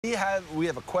We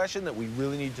have a question that we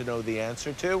really need to know the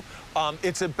answer to.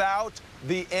 It's about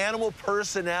the animal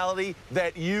personality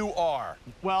that you are.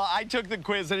 Well, I took the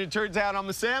quiz, and it turns out I'm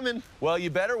a salmon. Well,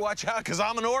 you better watch out, because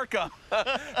I'm an orca.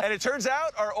 And it turns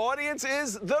out our audience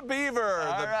is the beaver.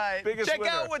 All right. Biggest Check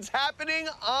winner. out what's happening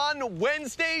on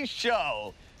Wednesday's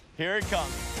show. Here it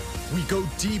comes. We go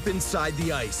deep inside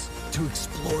the ice to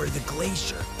explore the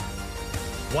glacier.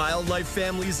 Wildlife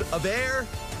families of air,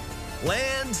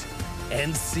 land,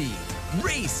 and sea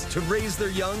race to raise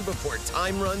their young before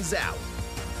time runs out.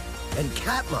 And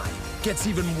Katmai gets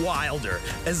even wilder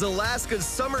as Alaska's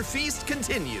summer feast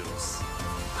continues.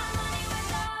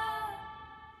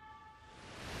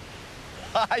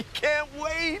 I can't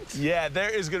wait. Yeah, there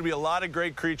is going to be a lot of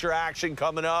great creature action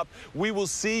coming up. We will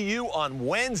see you on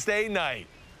Wednesday night.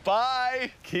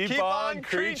 Bye. Keep on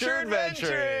creature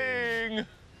adventuring.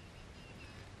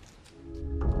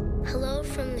 Hello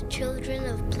from the children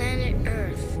of planet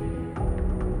Earth.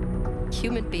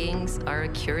 Human beings are a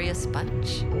curious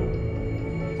bunch.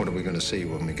 What are we going to see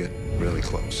when we get really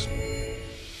close?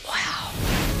 Wow.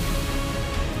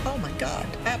 Oh my God,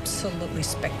 absolutely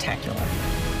spectacular.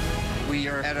 We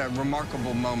are at a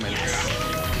remarkable moment.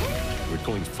 We're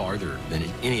going farther than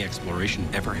any exploration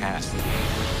ever has.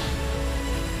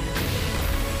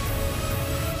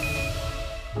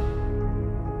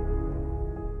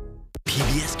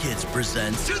 PBS Kids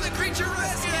presents To the Creature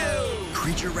Rescue!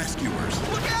 Creature rescuers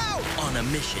Look out! on a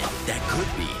mission that could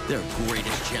be their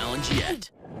greatest challenge yet.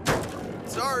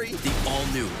 Sorry. The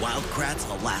all-new Wild Kratts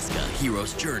Alaska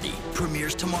Hero's Journey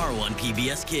premieres tomorrow on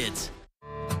PBS Kids.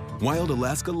 Wild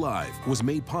Alaska Live was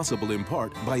made possible in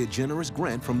part by a generous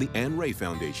grant from the Anne Ray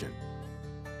Foundation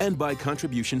and by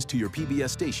contributions to your PBS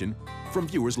station from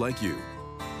viewers like you.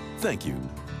 Thank you.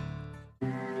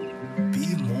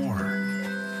 Be more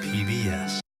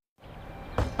PBS.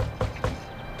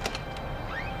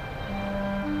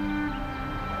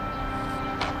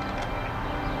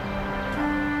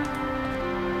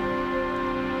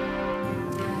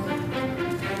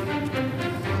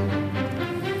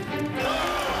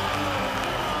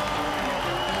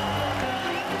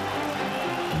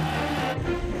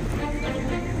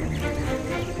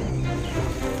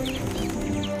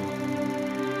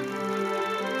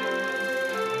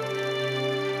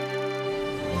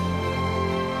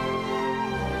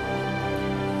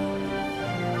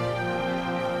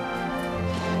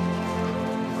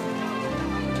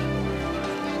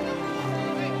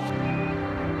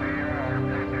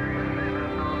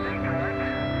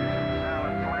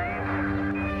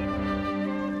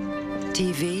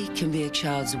 TV can be a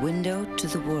child's window to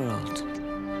the world.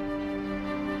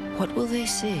 What will they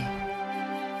see?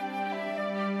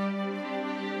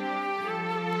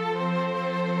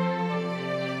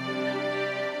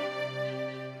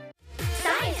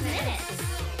 Science Minutes.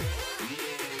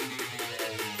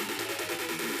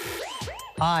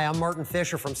 Hi, I'm Martin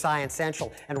Fisher from Science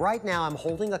Central, and right now I'm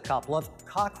holding a couple of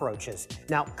cockroaches.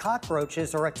 Now,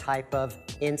 cockroaches are a type of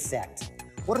insect.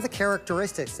 What are the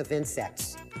characteristics of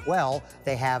insects? Well,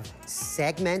 they have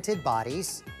segmented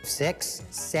bodies, 6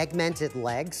 segmented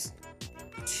legs,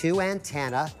 2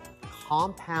 antennae,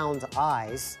 compound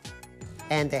eyes,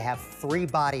 and they have 3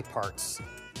 body parts.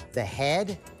 The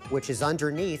head, which is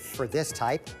underneath for this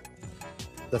type,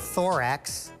 the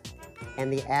thorax,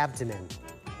 and the abdomen.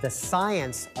 The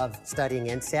science of studying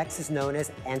insects is known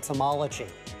as entomology,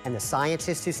 and the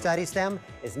scientist who studies them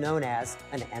is known as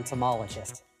an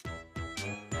entomologist.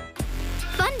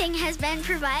 Funding has been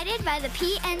provided by the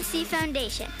PNC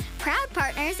Foundation, proud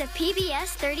partners of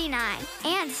PBS 39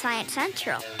 and Science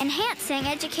Central, enhancing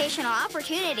educational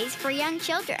opportunities for young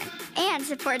children and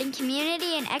supporting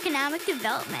community and economic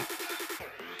development.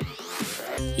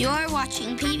 You're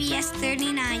watching PBS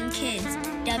 39 Kids,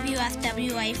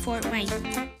 WFWA Fort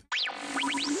Wayne.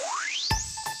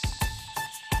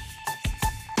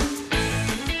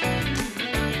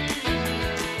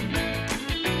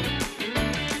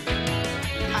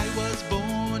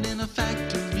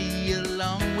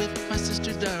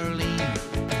 Darlene.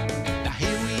 Now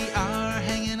here we are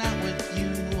hanging out with you,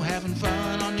 having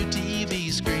fun on your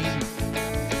TV screen.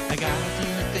 I got a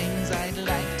few things I'd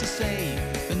like to say.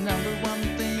 The number one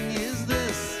thing is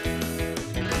this: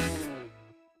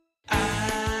 I'm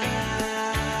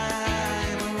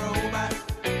a robot.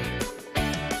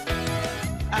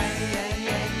 I'm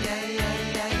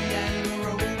a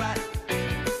robot.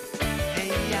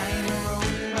 Hey, I'm a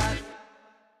robot.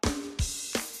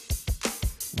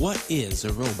 What is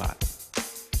a robot?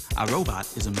 A robot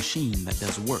is a machine that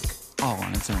does work all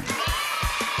on its own.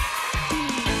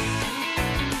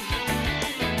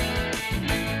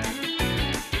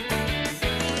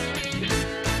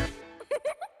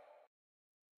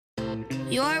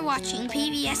 You're watching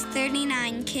PBS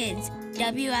 39 Kids,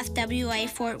 WFWA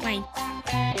Fort Wayne.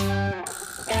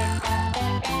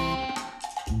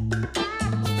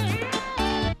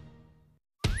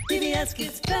 PBS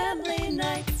Kids Family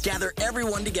Night. Gather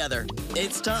everyone together.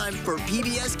 It's time for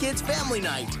PBS Kids Family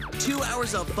Night. 2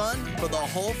 hours of fun for the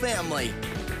whole family.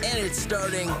 And it's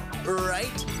starting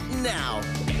right now.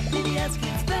 PBS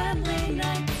Kids Family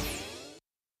Night.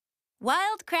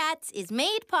 Wild Kratts is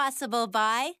made possible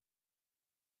by...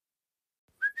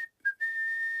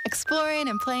 Exploring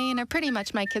and playing are pretty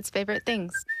much my kids' favorite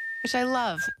things, which I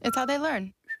love. It's how they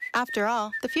learn. After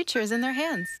all, the future is in their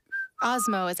hands.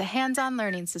 Osmo is a hands-on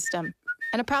learning system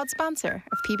and a proud sponsor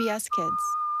of PBS Kids.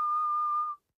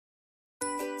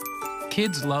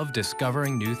 Kids love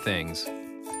discovering new things.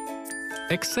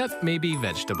 Except maybe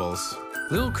vegetables.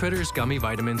 Little Critters Gummy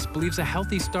Vitamins believes a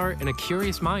healthy start and a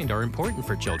curious mind are important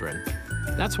for children.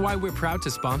 That's why we're proud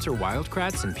to sponsor Wild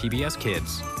Kratts and PBS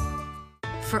Kids.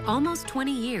 For almost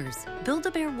 20 years,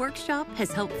 Build-A-Bear Workshop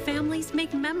has helped families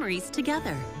make memories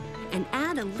together and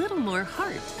add a little more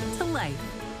heart to life.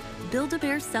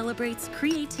 Build-A-Bear celebrates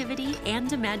creativity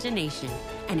and imagination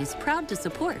and is proud to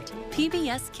support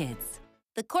PBS Kids.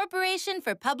 The Corporation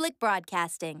for Public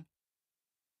Broadcasting.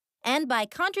 And by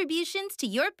contributions to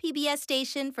your PBS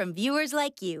station from viewers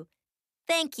like you.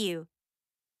 Thank you.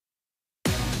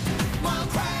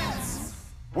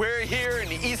 We're here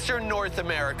in eastern North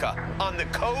America, on the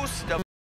coast of